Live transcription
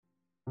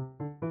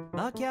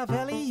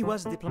Machiavelli, he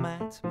was a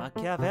diplomat.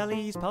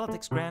 Machiavelli's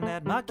politics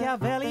granddad.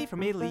 Machiavelli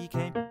from Italy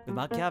came. With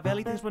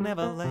Machiavelli, things were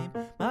never lame.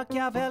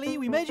 Machiavelli,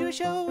 we made you a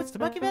show. It's the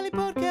Machiavelli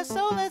podcast,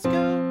 so let's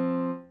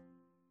go.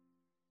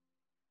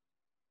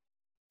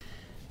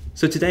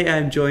 So today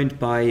I'm joined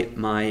by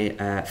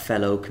my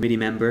fellow committee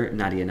member,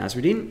 Nadia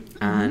Nasruddin,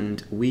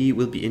 and we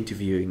will be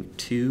interviewing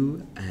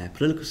two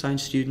political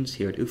science students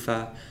here at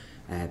UvA.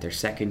 They're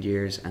second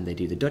years and they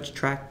do the Dutch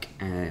track.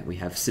 We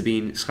have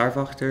Sabine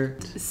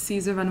Scharwachter.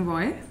 Cesar van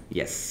Rooij.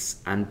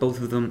 Yes, and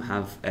both of them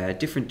have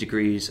different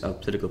degrees of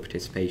political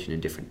participation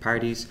in different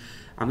parties.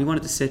 And we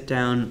wanted to sit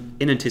down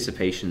in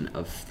anticipation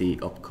of the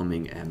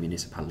upcoming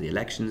municipality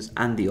elections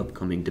and the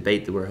upcoming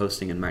debate that we're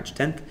hosting on March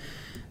 10th.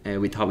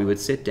 We thought we would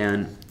sit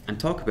down and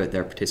talk about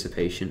their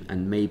participation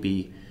and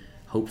maybe,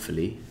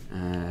 hopefully,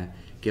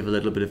 give a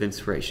little bit of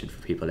inspiration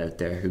for people out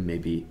there who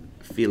maybe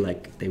feel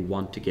like they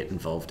want to get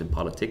involved in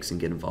politics and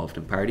get involved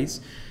in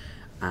parties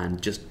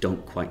and just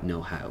don't quite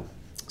know how.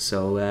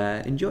 So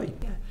enjoy.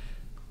 Yeah.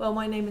 Well,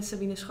 my name is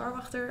Sabine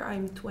Scharwachter.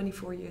 I'm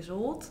 24 years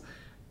old.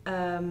 I've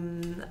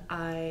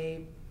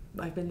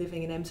been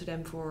living in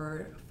Amsterdam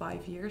for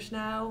 5 years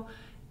now.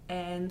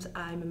 And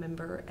I'm a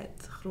member at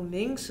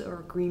GroenLinks,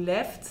 or Green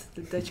Left,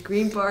 the Dutch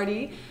Green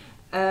Party.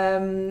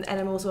 And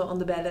I'm also on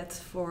the ballot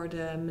for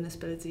the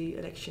municipality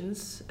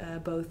elections,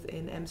 both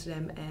in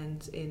Amsterdam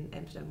and in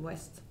Amsterdam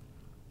West.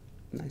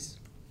 Nice.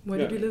 Where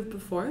did you live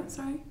before?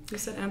 Sorry, you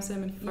said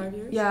Amsterdam in 5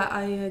 years? Yeah,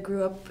 I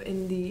grew up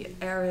in the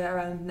area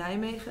around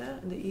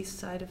Nijmegen, on the east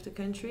side of the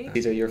country.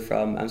 Cesar, you're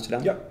from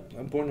Amsterdam? Yeah,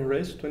 I'm born and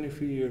raised,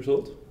 23 years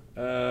old.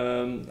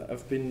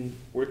 I've been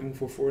working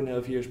for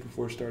 4.5 years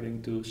before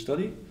starting to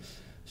study.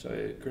 So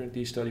I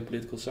currently study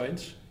political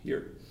science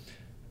here.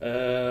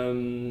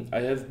 I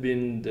have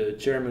been the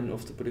chairman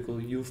of the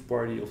political youth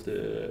party of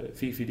the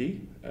VVD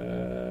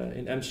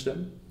in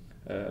Amsterdam,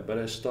 but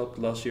I stopped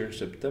last year in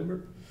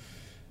September.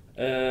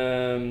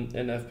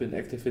 And I've been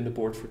active in the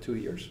board for 2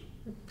 years.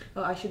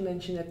 Oh, I should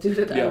mention that too.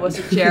 That I was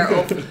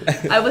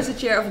the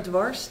chair of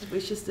Dwars,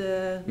 which is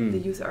the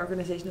youth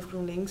organization of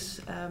GroenLinks,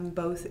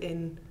 both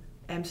in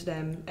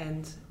Amsterdam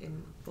and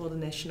in the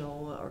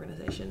national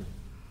organization.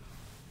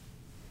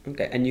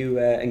 Okay, and you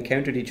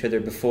encountered each other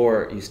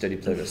before you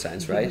studied political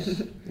science, right?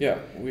 Yeah,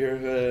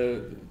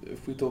 we're.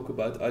 If we talk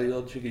about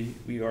ideology,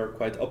 we are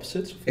quite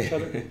opposites of each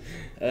other.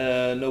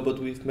 No, but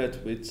we've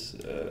met with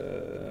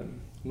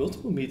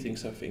multiple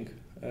meetings, I think,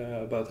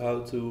 about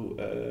how to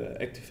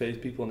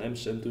activate people in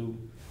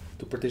Amsterdam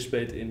to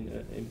participate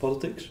in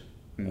politics,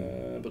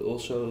 but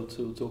also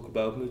to talk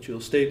about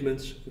mutual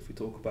statements. If we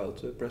talk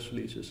about press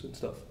releases and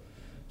stuff.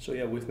 So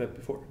yeah, we've met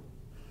before.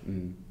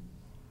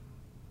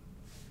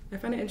 I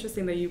find it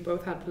interesting that you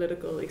both had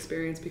political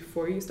experience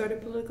before you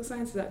started political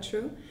science. Is that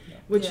true? Yeah.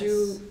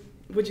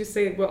 Would you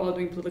say we're all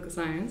doing political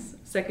science?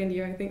 Second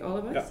year, I think, all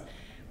of us. Yeah.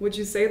 Would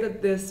you say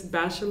that this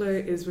bachelor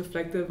is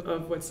reflective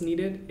of what's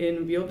needed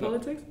in real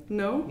politics?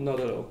 No? Not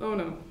at all. Oh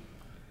no.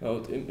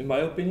 No, in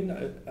my opinion,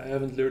 I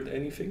haven't learned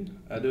anything.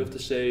 I do have to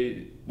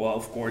say, well,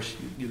 of course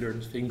you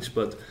learn things,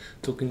 but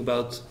talking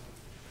about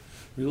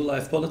real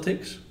life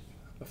politics,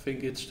 I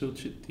think it's too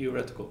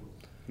theoretical.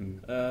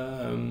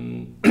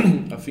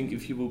 I think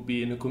if you will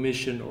be in a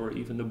commission or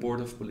even the board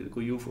of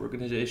political youth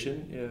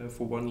organization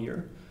for 1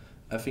 year,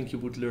 I think you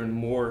would learn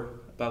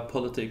more about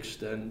politics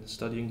than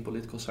studying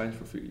political science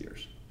for 3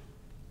 years.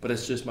 But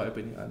it's just my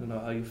opinion. I don't know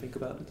how you think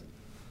about it.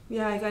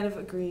 Yeah, I kind of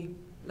agree.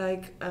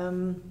 Like,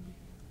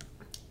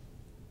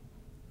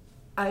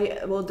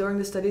 during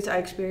the studies, I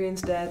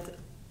experienced that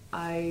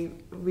I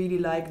really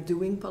like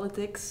doing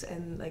politics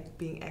and like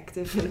being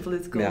active in the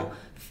political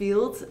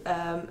field,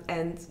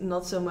 and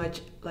not so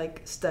much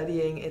like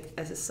studying it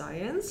as a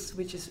science,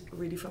 which is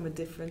really from a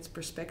different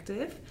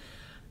perspective.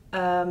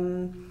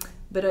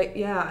 But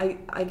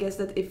I guess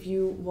that if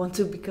you want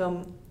to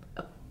become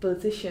a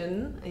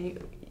politician and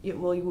you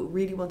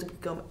really want to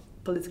become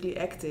politically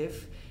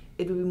active,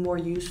 it would be more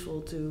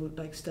useful to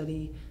like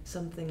study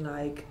something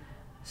like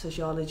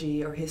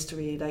sociology or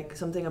history, like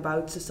something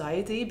about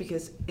society,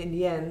 because in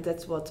the end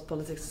that's what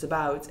politics is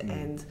about.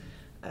 And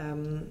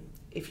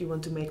if you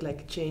want to make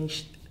like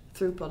change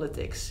through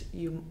politics,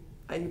 you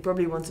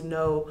probably want to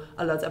know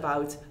a lot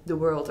about the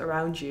world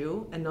around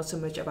you and not so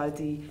much about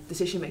the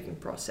decision-making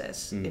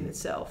process in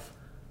itself,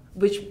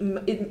 which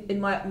it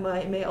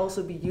may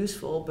also be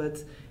useful,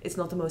 but it's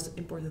not the most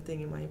important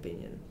thing in my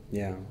opinion.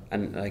 Yeah,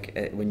 and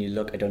like when you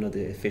look, I don't know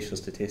the official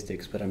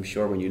statistics, but I'm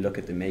sure when you look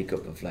at the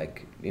makeup of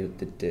like, you know,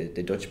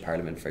 the Dutch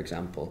Parliament, for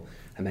example,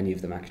 how many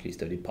of them actually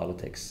studied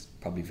politics?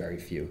 Probably very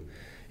few,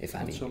 if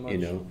any. Not so much. You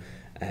know,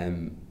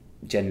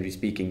 generally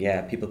speaking,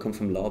 yeah, people come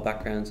from law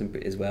backgrounds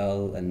as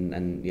well,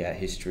 and yeah,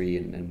 history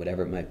and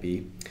whatever it might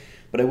be.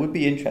 But I would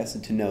be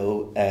interested to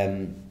know.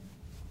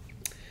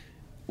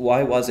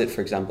 Why was it,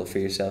 for example, for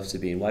yourself,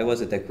 Sabine, why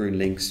was it that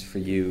GroenLinks for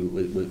you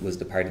was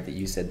the party that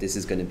you said, this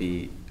is going to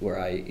be where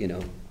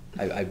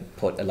I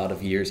put a lot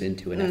of years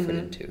into and effort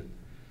into?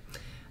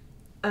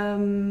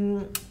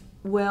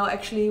 Well,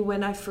 actually,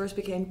 when I first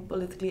became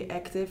politically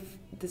active,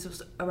 this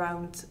was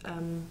around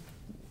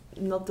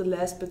not the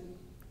last, but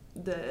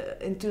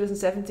in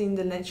 2017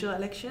 the national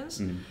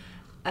elections,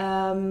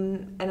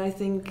 and I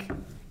think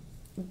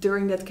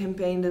during that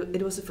campaign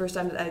it was the first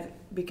time that I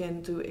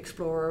began to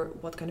explore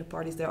what kind of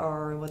parties there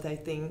are and what I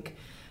think,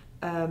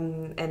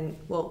 and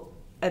well,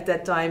 at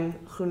that time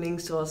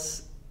GroenLinks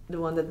was the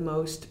one that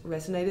most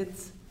resonated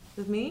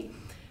with me,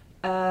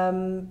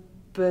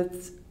 but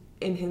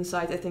in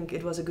hindsight I think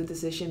it was a good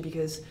decision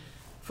because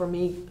for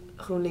me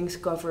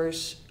GroenLinks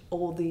covers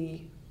all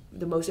the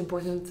most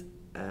important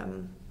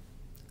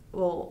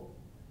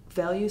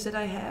values that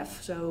I have,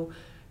 so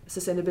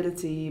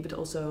sustainability, but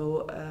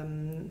also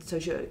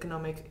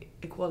socioeconomic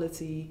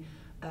equality,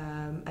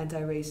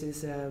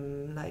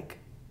 anti-racism, like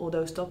all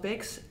those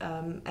topics,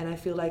 and I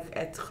feel like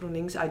at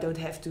GroenLinks I don't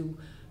have to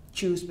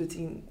choose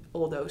between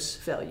all those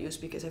values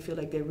because I feel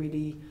like they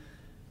really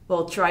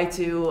try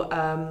to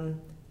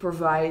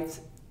provide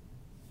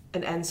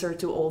an answer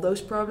to all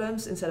those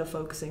problems instead of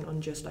focusing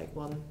on just like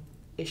one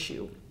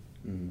issue.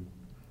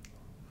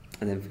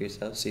 And then for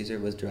yourself, Cesar,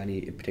 was there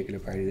any particular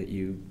party that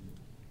you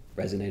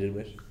resonated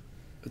with?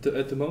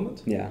 At the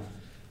moment? Yeah.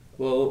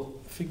 Well,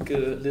 I think a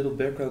little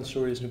background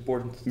story is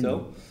important to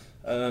tell.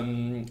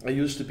 I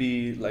used to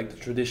be like the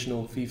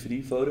traditional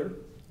VVD voter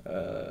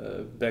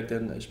back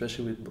then,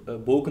 especially with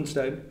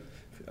Bolkestein.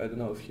 I don't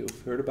know if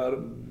you've heard about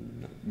him.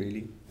 Not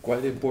really. Quite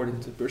an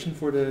important person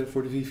for the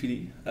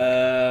VVD.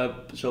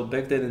 So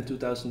back then in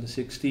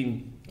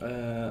 2016,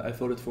 I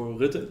voted for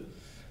Rutte.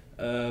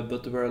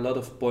 But there were a lot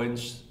of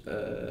points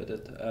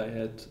that I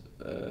had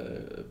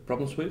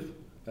problems with.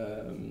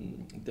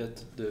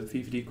 That the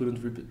VVD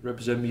couldn't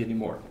represent me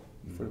anymore,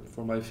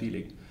 for my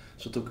feeling.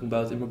 So talking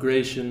about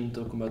immigration,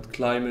 talking about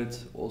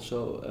climate,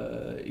 also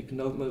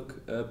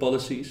economic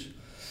policies.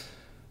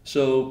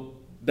 So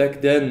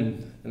back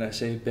then, and I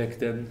say back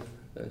then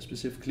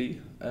specifically,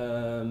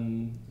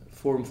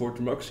 Forum for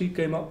Democracy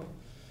came up.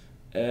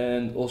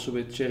 And also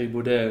with Thierry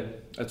Baudet,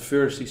 at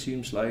first he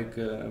seems like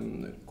a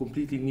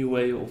completely new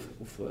way of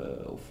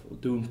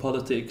doing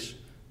politics,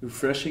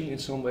 refreshing in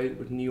some way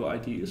with new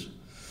ideas.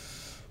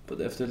 But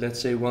after, let's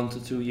say, 1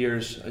 to 2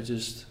 years, I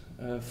just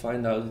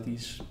find out that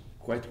he's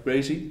quite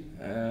crazy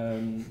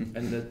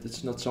and that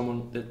it's not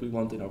someone that we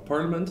want in our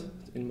parliament,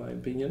 in my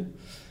opinion.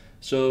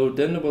 So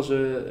then there was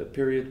a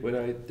period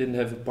where I didn't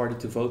have a party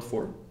to vote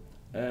for.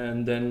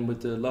 And then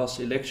with the last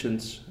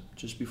elections,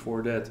 just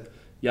before that,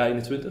 Ja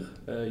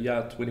 21,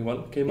 Ja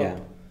 21 came up,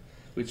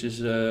 which is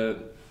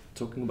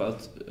talking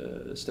about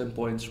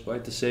standpoints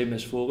quite the same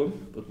as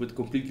Forum, but with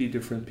completely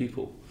different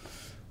people,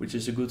 which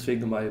is a good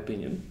thing in my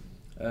opinion.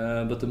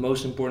 But the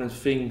most important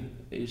thing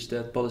is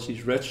that policy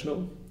is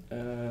rational,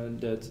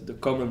 that the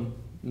common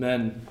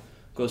man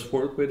goes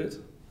forward with it.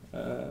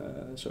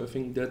 So I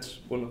think that's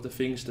one of the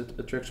things that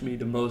attracts me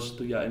the most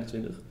to Ja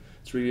 21.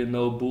 It's really a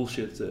no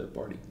bullshit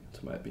party,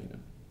 to my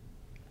opinion.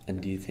 And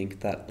do you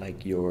think that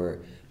like your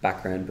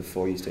background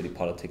before you studied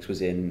politics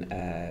was in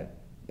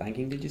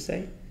banking, did you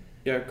say?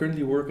 Yeah, I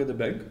currently work at a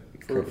bank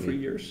for 3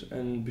 years,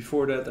 and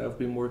before that I've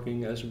been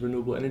working as a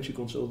renewable energy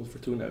consultant for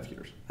 2.5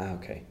 years.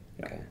 Okay.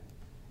 Yeah. Okay.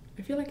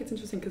 I feel like it's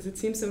interesting because it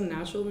seems so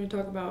natural when you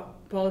talk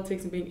about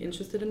politics and being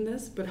interested in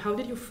this, but how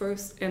did you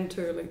first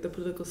enter like the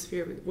political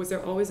sphere? Was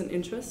there always an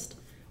interest,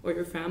 or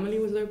your family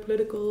was there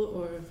political,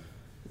 or?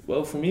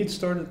 Well, for me it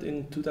started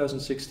in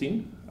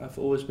 2016. I've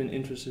always been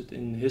interested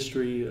in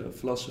history,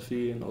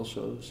 philosophy, and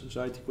also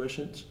society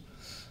questions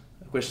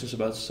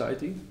about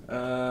society.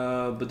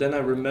 But then I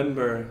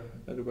remember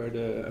there were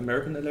the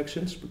American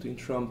elections between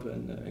Trump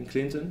and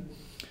Clinton,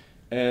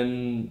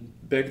 and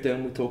back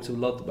then we talked a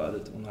lot about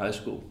it in high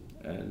school.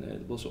 And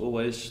it was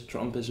always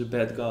Trump is a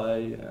bad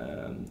guy,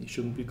 he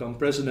shouldn't become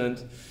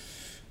president.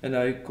 And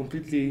I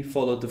completely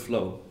followed the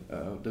flow,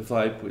 the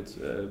vibe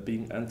with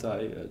being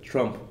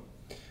anti-Trump.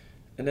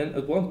 And then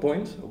at one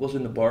point, I was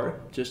in a bar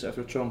just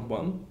after Trump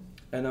won,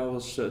 and I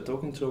was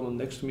talking to someone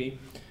next to me,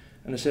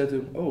 and I said to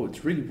him, "Oh,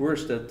 it's really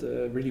worse that,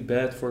 really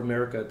bad for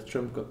America that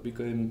Trump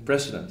became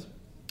president."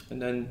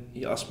 And then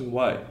he asked me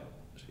why. I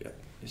said, "Yeah,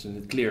 isn't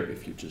it clear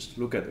if you just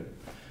look at him?"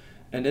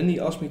 And then he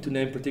asked me to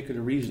name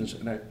particular reasons,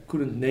 and I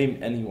couldn't name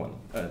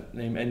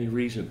any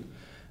reason.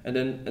 And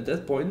then at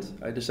that point,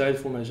 I decided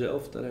for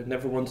myself that I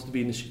never wanted to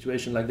be in a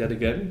situation like that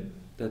again,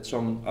 that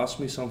someone asked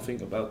me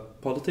something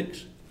about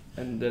politics,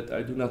 and that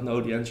I do not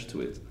know the answer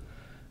to it.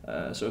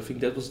 So I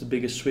think that was the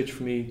biggest switch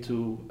for me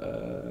to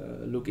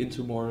look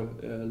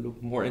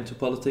more into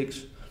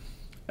politics,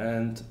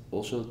 and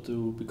also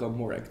to become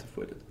more active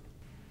with it.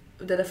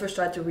 That I first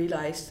tried to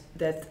realize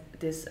that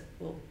this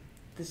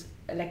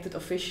elected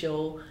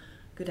official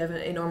could have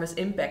an enormous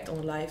impact on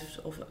the lives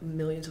of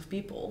millions of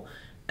people.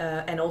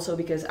 And also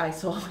because I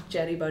saw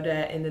Thierry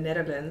Baudet in the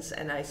Netherlands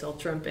and I saw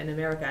Trump in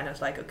America, and I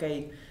was like,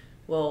 okay,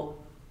 well,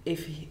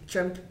 if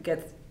Trump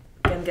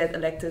can get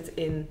elected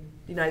in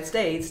the United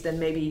States, then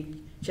maybe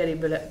Thierry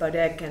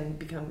Baudet can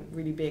become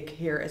really big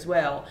here as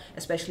well.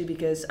 Especially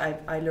because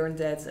I learned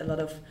that a lot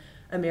of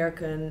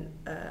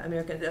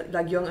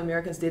young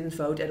Americans didn't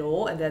vote at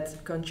all, and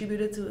that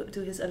contributed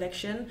to his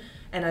election.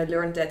 And I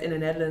learned that in the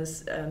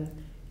Netherlands,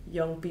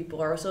 young people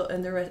are also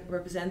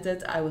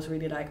underrepresented. I was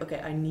really like,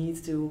 okay, I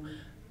need to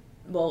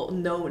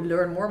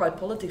learn more about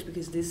politics,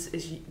 because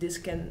this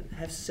can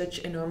have such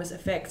enormous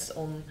effects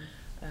on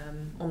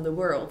the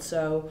world.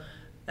 So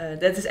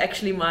that is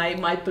actually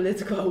my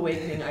political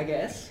awakening, I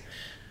guess.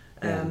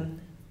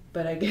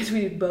 But I guess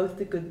we both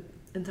took an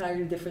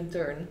entirely different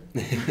turn.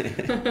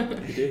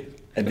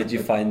 And did you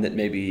find that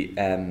maybe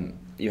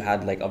you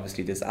had like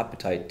obviously this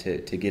appetite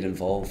to get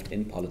involved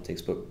in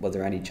politics, but were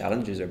there any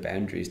challenges or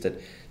boundaries that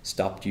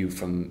stopped you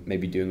from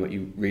maybe doing what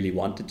you really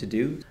wanted to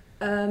do?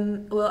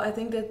 Well, I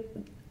think that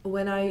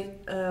when I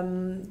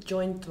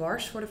joined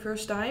Dwars for the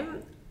first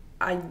time,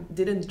 I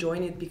didn't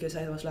join it because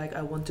I was like,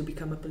 I want to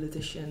become a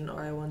politician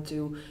or I want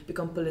to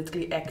become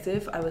politically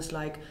active. I was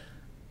like,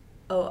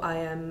 oh, I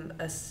am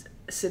a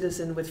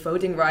citizen with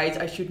voting rights.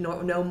 I should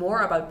know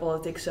more about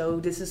politics. So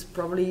this is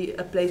probably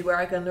a place where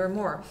I can learn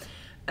more.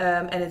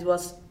 And it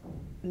was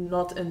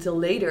not until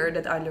later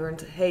that I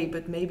learned, hey,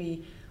 but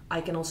maybe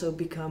I can also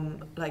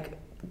become like,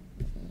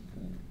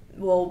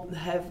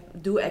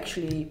 do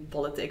actually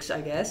politics,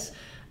 I guess.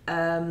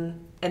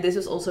 And this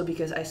was also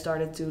because I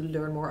started to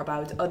learn more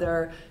about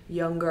other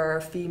younger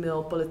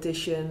female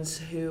politicians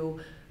who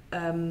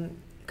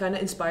kind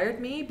of inspired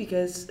me,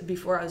 because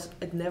before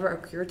it never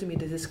occurred to me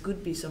that this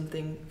could be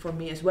something for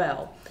me as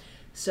well.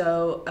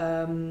 So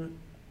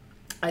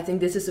I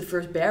think this is the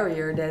first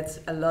barrier that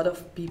a lot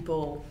of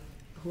people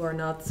who are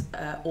not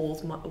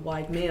old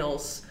white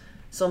males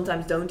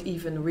sometimes don't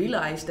even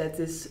realize that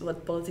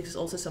what politics is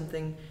also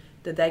something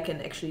that they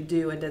can actually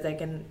do and that they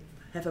can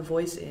have a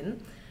voice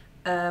in.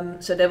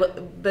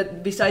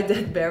 But beside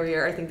that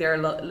barrier, I think there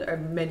are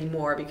many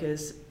more,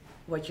 because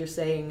what you're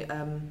saying,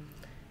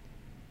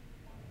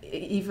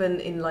 even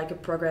in like a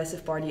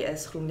progressive party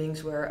as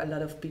GroenLinks, where a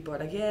lot of people are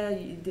like,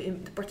 the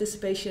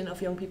participation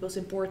of young people is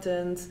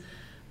important.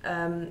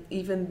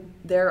 Even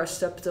there are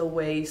subtle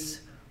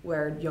ways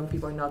where young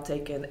people are not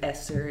taken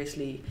as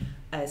seriously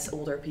as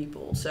older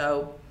people.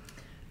 So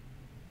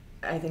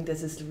I think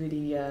this is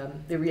really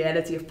the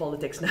reality of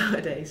politics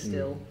nowadays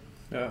still.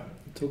 Yeah,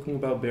 talking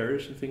about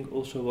barriers, I think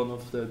also one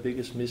of the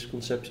biggest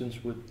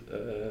misconceptions with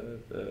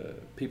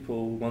people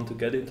who want to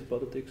get into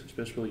politics,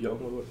 especially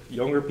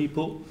younger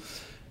people,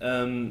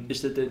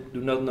 is that they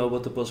do not know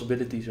what the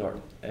possibilities are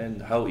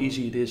and how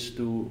easy it is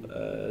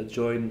to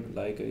join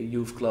like a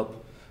youth club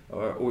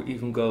or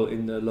even go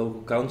in the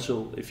local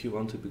council if you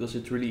want to, because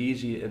it's really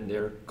easy and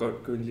they're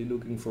currently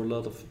looking for a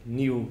lot of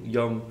new,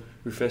 young,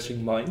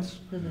 refreshing minds.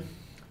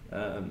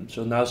 Mm-hmm.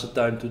 So now's the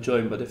time to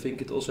join, but I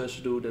think it also has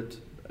to do that,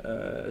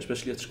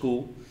 especially at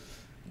school,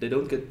 they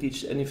don't get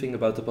teach anything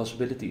about the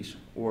possibilities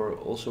or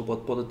also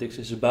what politics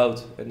is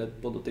about, and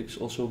that politics is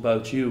also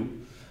about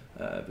you.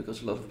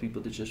 Because a lot of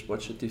people, they just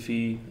watch the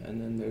TV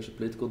and then there's a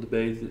political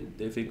debate,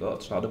 they think, oh,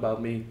 it's not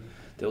about me,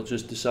 they'll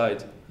just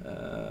decide.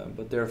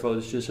 But their vote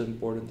is just as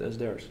important as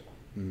theirs.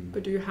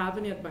 But do you have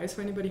any advice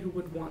for anybody who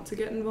would want to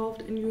get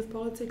involved in youth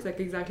politics? Like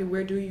exactly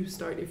where do you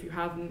start if you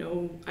have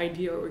no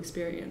idea or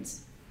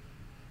experience?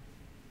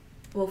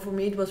 Well, for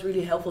me it was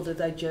really helpful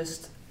that I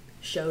just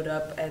showed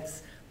up at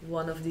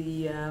one of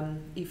the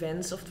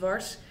events of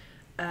Dwars.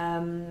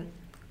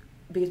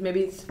 Because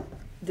maybe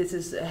this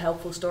is a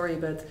helpful story,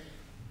 but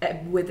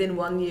within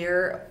 1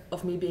 year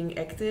of me being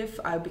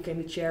active, I became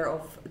the chair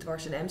of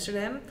Dwars in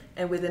Amsterdam.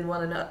 And within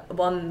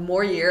one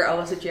more year, I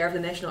was the chair of the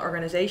national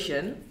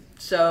organization.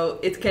 So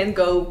it can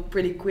go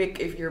pretty quick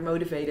if you're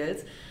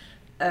motivated.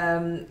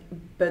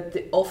 But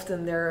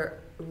often they're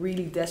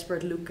really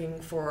desperate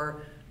looking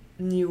for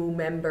new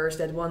members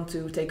that want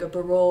to take up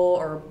a role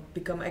or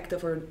become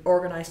active or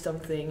organize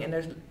something. And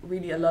there's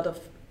really a lot of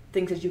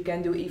things that you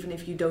can do even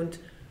if you don't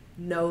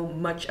know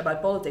much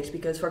about politics.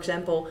 Because, for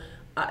example,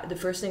 the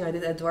first thing I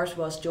did at Dwars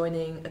was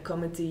joining a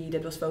committee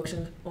that was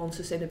focusing on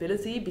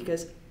sustainability,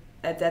 because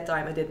at that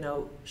time I didn't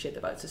know shit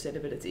about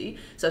sustainability.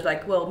 So it's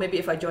like, well, maybe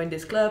if I join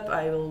this club,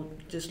 I will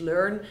just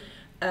learn.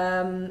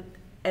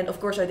 And of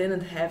course I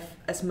didn't have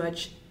as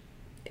much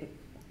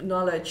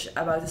knowledge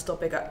about this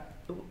topic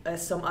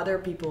as some other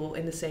people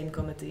in the same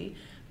committee.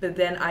 But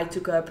then I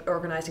took up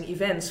organizing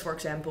events, for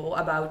example,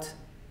 about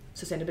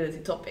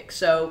sustainability topics.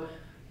 So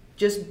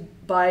just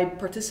by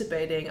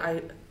participating,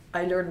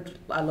 I learned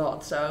a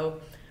lot. So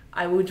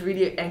I would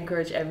really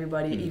encourage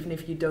everybody, even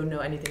if you don't know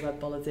anything about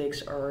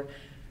politics, or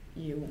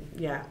you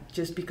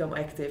just become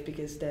active,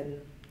 because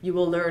then you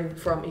will learn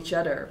from each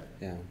other.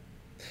 Yeah,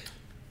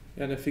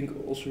 and I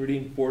think also really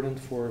important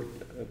for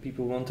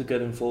people who want to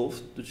get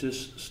involved to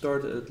just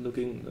start at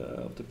looking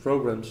at the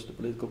programs, the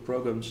political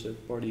programs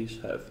that parties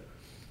have,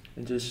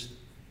 and just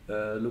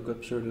look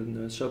up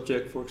certain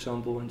subject, for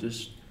example, and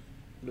just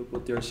look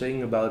what they're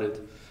saying about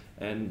it.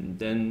 And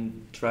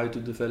then try to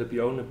develop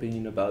your own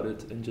opinion about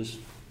it, and just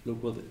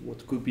look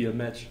what could be a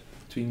match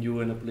between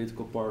you and a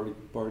political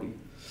party.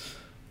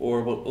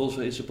 Or what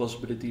also is a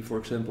possibility, for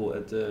example,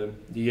 at the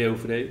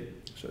JOVD.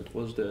 So it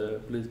was the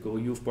political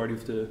youth party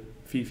of the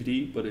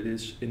VVD, but it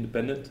is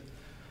independent.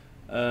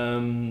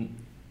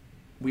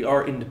 We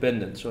are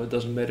independent, so it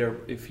doesn't matter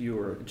if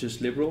you're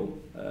just liberal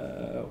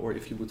or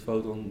if you would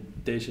vote on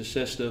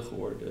D66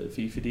 or the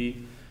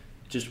VVD.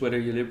 Just whether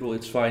you're liberal,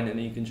 it's fine, and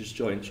you can just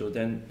join. So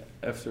then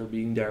after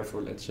being there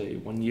for, let's say,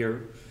 1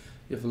 year,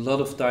 you have a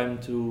lot of time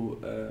to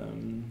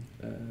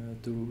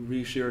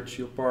research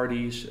your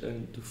parties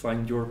and to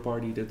find your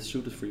party that's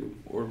suited for you.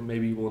 Or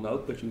maybe you will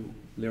not, but you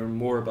learn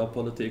more about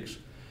politics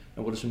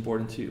and what is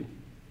important to you.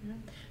 Yeah.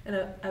 And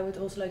I would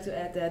also like to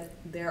add that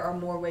there are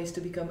more ways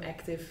to become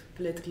active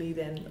politically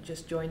than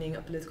just joining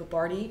a political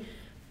party,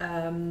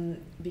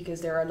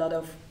 because there are a lot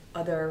of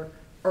other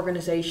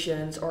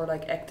organizations or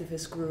like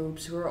activist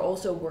groups who are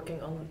also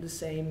working on the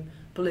same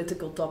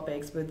political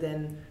topics, but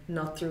then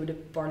not through the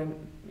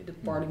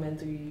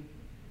parliamentary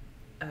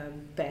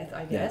path,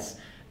 I guess.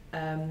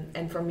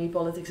 And for me,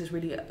 politics is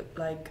really a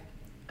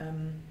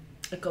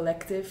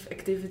collective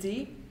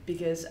activity,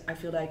 because I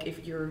feel like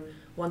if you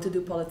want to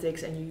do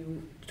politics and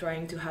you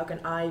trying to, how can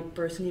I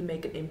personally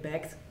make an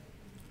impact,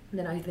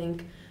 then I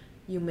think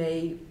you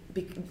may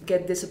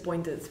get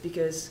disappointed,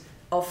 because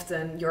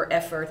often your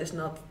effort is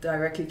not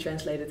directly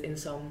translated in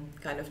some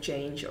kind of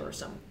change or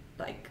some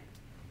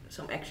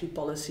actually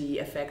policy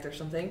effect or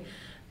something.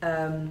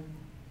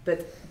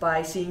 But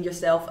by seeing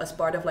yourself as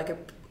part of like a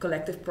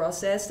collective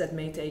process that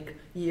may take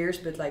years,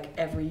 but like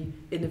every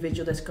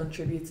individual that's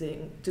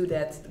contributing to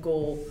that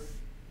goal,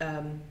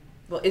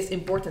 is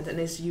important and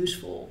is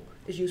useful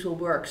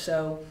work.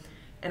 So,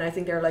 and I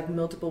think there are like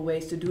multiple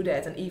ways to do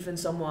that. And even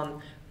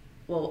someone,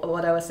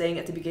 what I was saying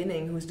at the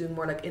beginning, who's doing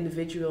more like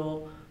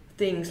individual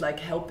things, like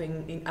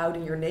helping out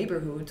in your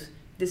neighborhood,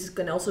 this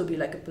can also be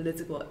like a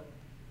political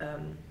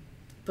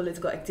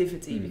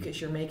activity, because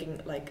you're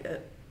making like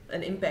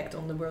an impact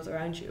on the world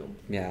around you.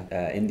 Yeah,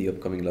 in the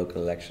upcoming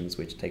local elections,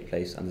 which take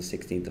place on the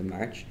 16th of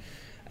March,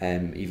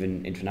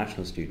 even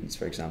international students,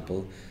 for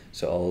example,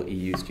 so all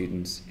EU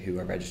students who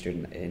are registered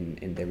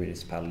in their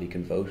municipality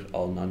can vote.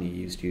 All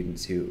non-EU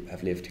students who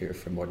have lived here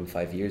for more than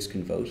 5 years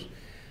can vote.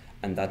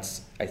 And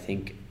that's, I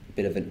think, a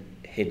bit of a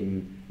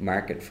hidden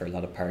market for a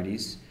lot of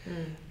parties.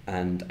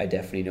 And I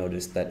definitely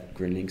noticed that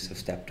GroenLinks have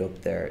stepped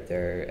up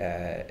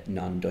their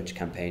non-Dutch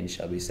campaign,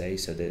 shall we say.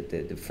 So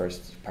the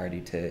first party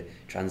to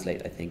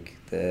translate, I think,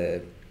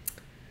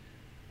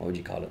 what would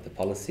you call it, the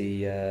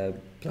policy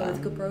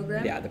political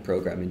program? Yeah, the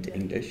program into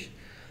English.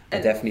 I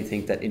definitely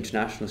think that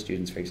international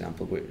students, for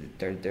example,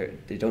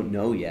 they don't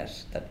know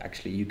yet that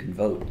actually you can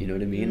vote, you know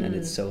what I mean? And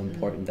it's so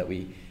important that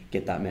we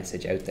get that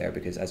message out there,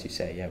 because as you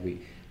say, yeah,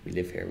 we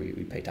live here,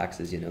 we pay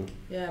taxes, you know?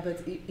 Yeah,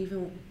 but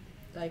even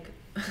like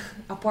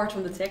apart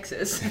from the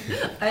taxes,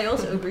 I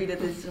also agree that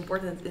it's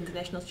important that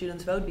international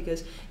students vote,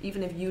 because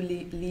even if you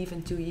leave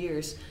in 2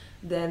 years,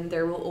 then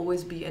there will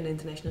always be an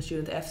international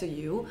student after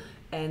you,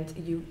 and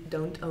you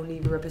don't only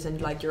represent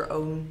like your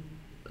own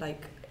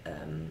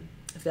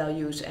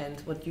values and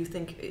what you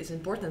think is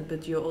important,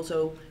 but you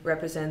also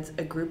represent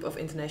a group of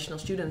international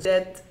students.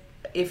 That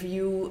if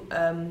you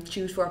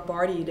choose for a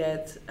party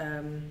that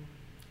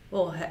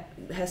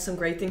has some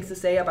great things to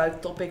say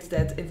about topics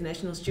that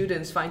international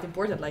students find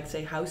important, like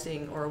say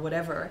housing or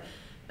whatever,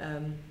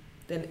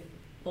 then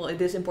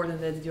it is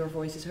important that your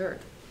voice is heard.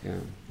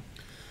 Yeah.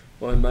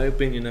 Well, in my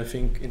opinion, I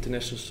think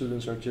international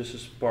students are just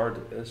as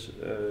part as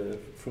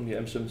from the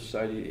Amsterdam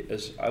society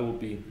as I will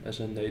be as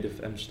a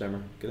native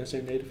Amsterdammer. Can I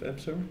say native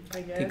Amsterdammer?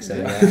 I guess. I think so.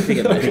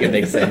 Yeah. I think it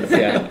makes sense.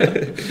 Yeah.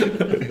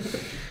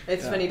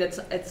 It's funny that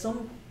at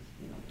some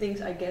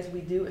things I guess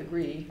we do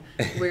agree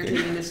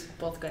weirdly in this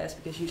podcast,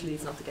 because usually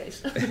it's not the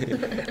case.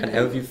 And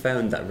how have you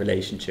found that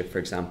relationship, for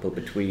example,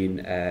 between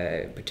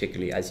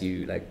particularly as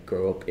you like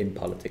grow up in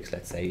politics,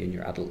 let's say in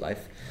your adult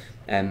life,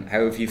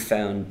 how have you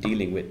found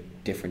dealing with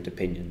different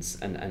opinions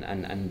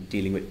and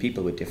dealing with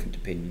people with different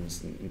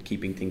opinions and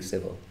keeping things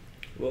civil?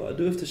 Well, I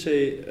do have to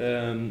say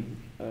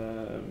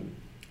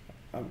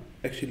I'm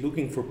actually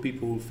looking for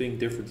people who think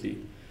differently.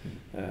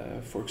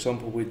 For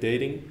example, with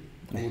dating,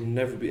 I would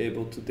never be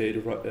able to date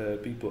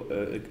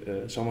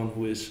someone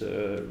who is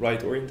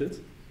right-oriented.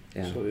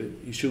 Yeah. So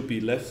he should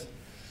be left.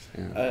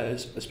 Yeah.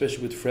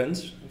 Especially with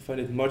friends, I find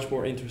it much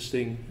more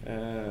interesting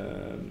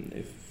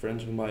if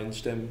friends of mine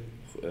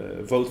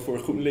vote for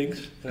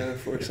GroenLinks,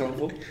 for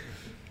example.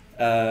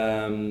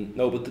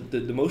 No, but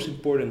the most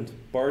important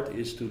part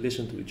is to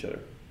listen to each other,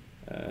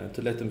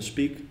 to let them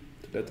speak,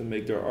 to let them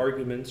make their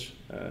arguments,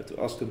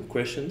 to ask them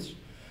questions,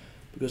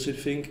 because I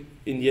think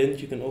in the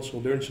end you can also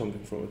learn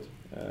something from it.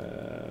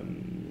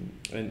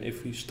 And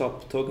if we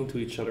stop talking to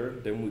each other,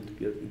 then we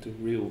get into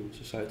real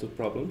societal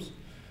problems.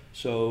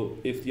 So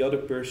if the other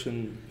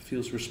person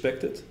feels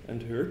respected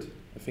and heard,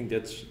 I think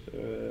that's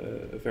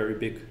a very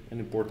big and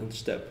important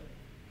step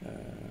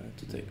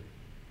to take.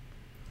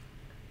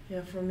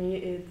 Yeah, for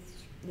me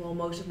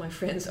most of my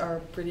friends are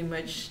pretty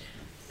much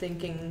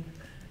thinking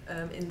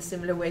in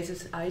similar ways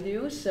as I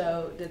do,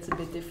 so that's a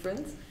bit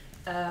different.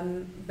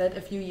 But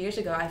a few years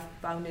ago I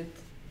found it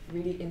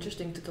really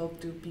interesting to talk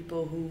to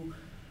people who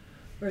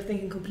were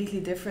thinking completely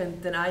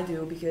different than I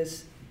do,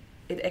 because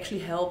it actually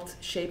helped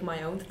shape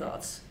my own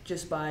thoughts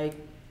just by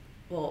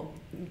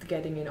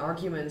getting in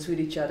arguments with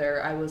each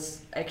other. I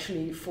was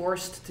actually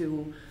forced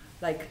to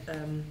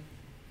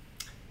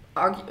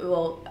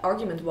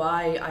argument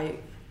why I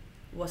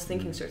was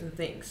thinking certain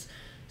things.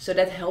 So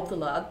that helped a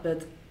lot,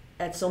 but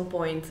at some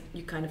point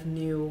you kind of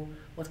knew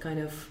what kind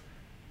of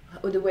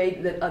the way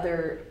that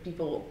other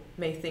people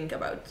may think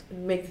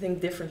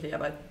differently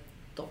about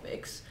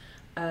topics.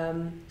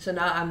 So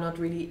now I'm not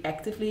really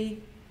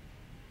actively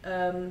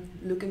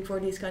looking for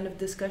these kind of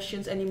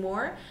discussions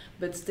anymore,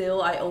 but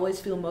still I always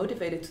feel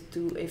motivated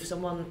to if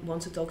someone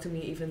wants to talk to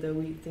me, even though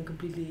we think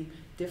completely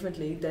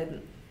differently,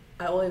 then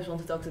I always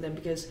want to talk to them,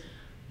 because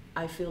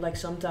I feel like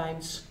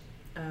sometimes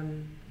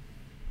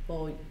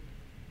for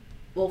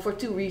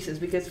two reasons.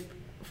 Because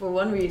for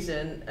one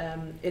reason,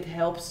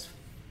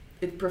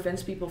 it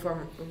prevents people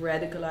from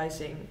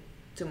radicalizing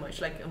too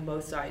much, like on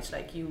both sides.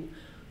 Like you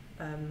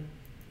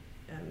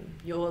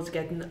always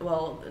get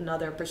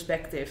another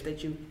perspective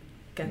that you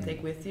can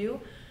take with you.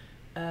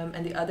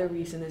 And the other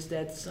reason is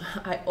that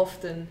I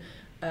often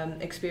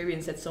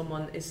experience that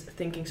someone is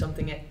thinking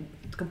something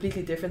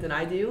completely different than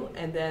I do,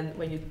 and then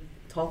when you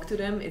talk to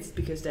them, it's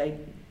because they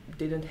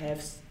didn't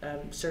have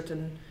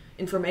certain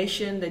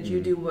information that you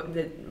do,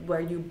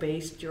 where you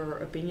based your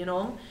opinion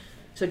on.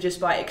 So just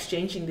by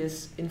exchanging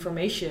this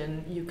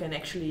information, you can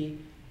actually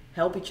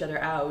help each other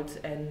out,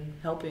 and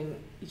helping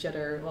each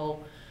other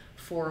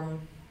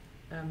form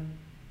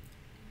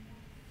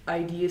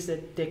ideas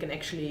that they can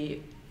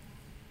actually,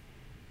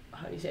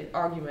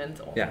 argument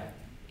on. Yeah,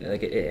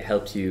 like it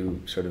helps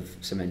you sort of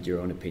cement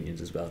your own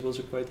opinions as well. It was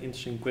a quite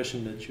interesting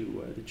question that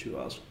you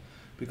asked,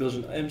 because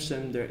in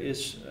Amsterdam there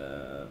is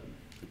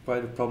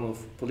quite a problem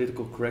of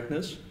political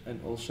correctness and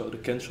also the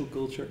cancel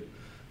culture.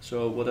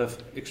 So what I've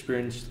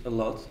experienced a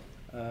lot.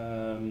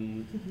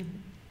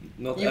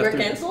 Not you were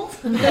cancelled?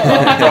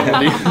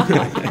 Probably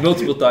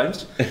multiple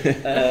times.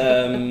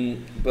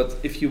 But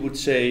if you would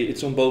say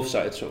it's on both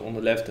sides, so on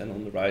the left and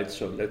on the right.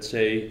 So let's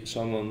say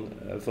someone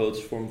votes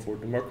for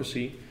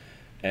democracy,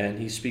 and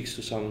he speaks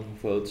to someone who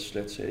votes,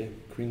 let's say,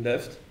 green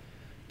left,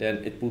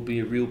 then it would be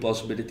a real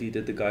possibility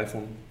that the guy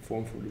from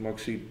Forum for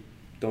Democracy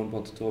don't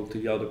want to talk to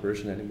the other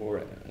person anymore,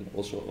 and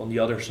also on the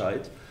other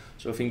side.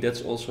 So I think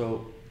that's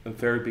also a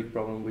very big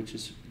problem, which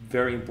is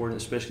very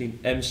important, especially in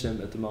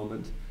Amsterdam at the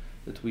moment,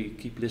 that we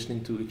keep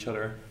listening to each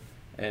other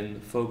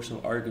and focus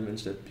on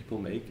arguments that people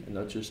make, and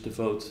not just the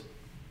vote,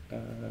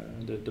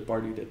 the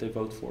party that they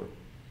vote for.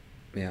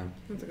 Yeah,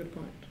 That's a good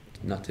point.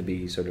 not to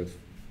be sort of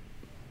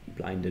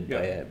blinded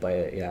by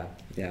a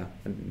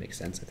it makes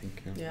sense, I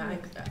think.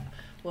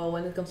 Well,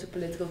 when it comes to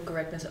political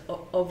correctness,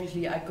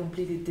 obviously I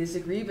completely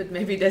disagree, but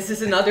maybe this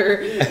is another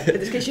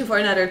discussion for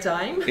another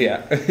time.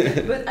 Yeah.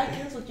 But I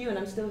cancelled you and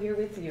I'm still here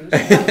with you. So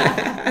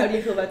how do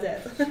you feel about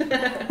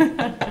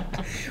that?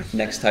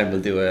 Next time we'll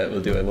do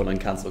a one on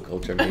cancel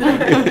culture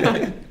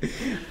maybe.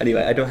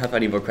 Anyway, I don't have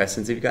any more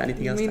questions. Have you got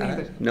anything else to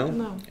add?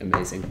 No?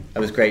 Amazing.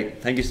 That was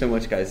great. Thank you so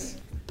much, guys.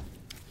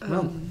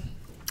 Well,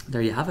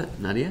 there you have it,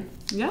 Nadia.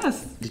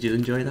 Yes. Did you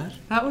enjoy that?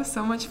 That was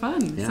so much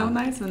fun. Yeah. So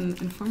nice and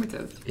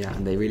informative. Yeah,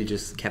 and they really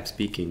just kept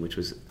speaking, which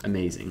was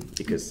amazing,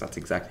 because that's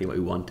exactly what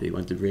we wanted. We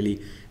wanted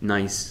really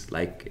nice,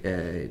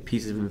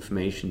 pieces of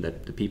information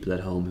that the people at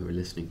home who are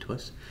listening to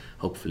us,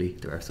 hopefully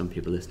there are some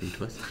people listening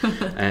to us,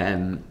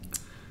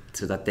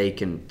 so that they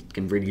can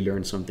really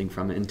learn something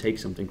from it and take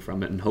something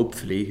from it, and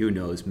hopefully, who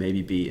knows,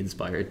 maybe be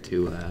inspired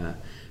to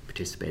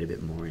participate a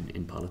bit more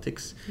in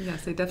politics.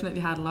 Yes, they definitely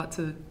had a lot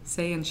to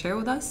say and share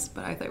with us,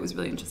 but I thought it was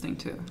really interesting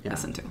to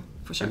listen to,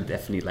 for sure. And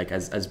definitely,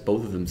 as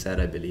both of them said,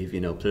 I believe,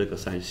 political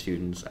science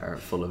students are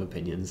full of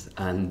opinions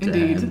and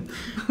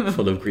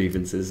full of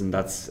grievances, and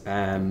that's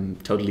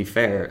totally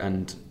fair.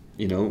 And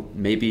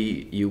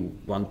maybe you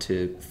want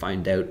to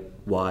find out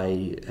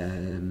why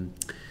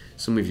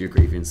some of your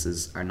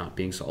grievances are not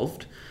being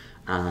solved.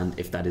 And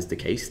if that is the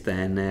case,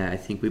 then I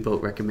think we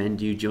both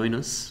recommend you join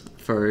us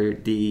for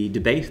the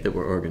debate that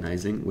we're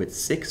organising with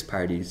 6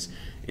 parties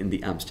in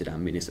the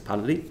Amsterdam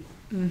municipality.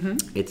 Mm-hmm.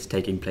 It's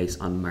taking place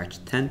on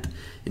March 10th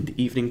in the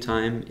evening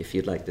time. If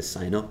you'd like to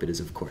sign up, it is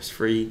of course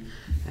free.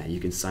 You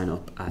can sign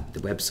up at the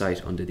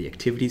website under the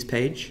activities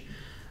page.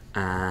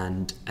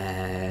 And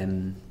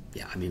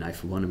I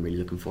for one am really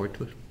looking forward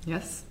to it.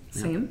 Yes,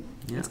 same.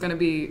 Yeah. It's going to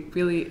be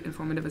really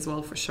informative as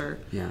well, for sure.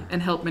 Yeah.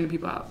 And help many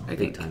people out, I think.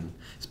 Big time.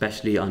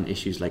 Especially on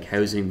issues like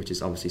housing, which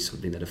is obviously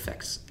something that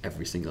affects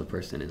every single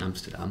person in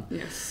Amsterdam.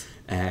 Yes.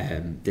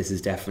 This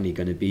is definitely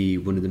going to be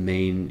one of the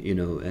main,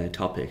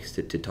 topics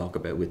to talk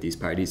about with these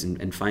parties,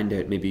 and find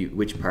out maybe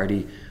which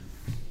party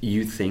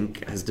you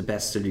think has the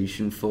best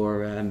solution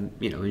for,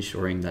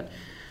 ensuring that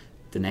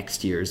the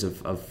next years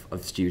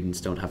of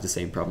students don't have the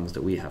same problems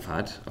that we have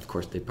had. Of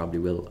course, they probably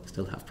will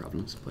still have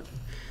problems, but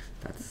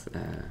that's,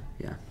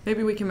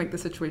 Maybe we can make the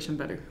situation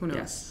better. Who knows?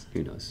 Yes,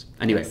 who knows.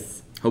 Anyway,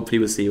 Hopefully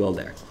we'll see you all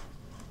there.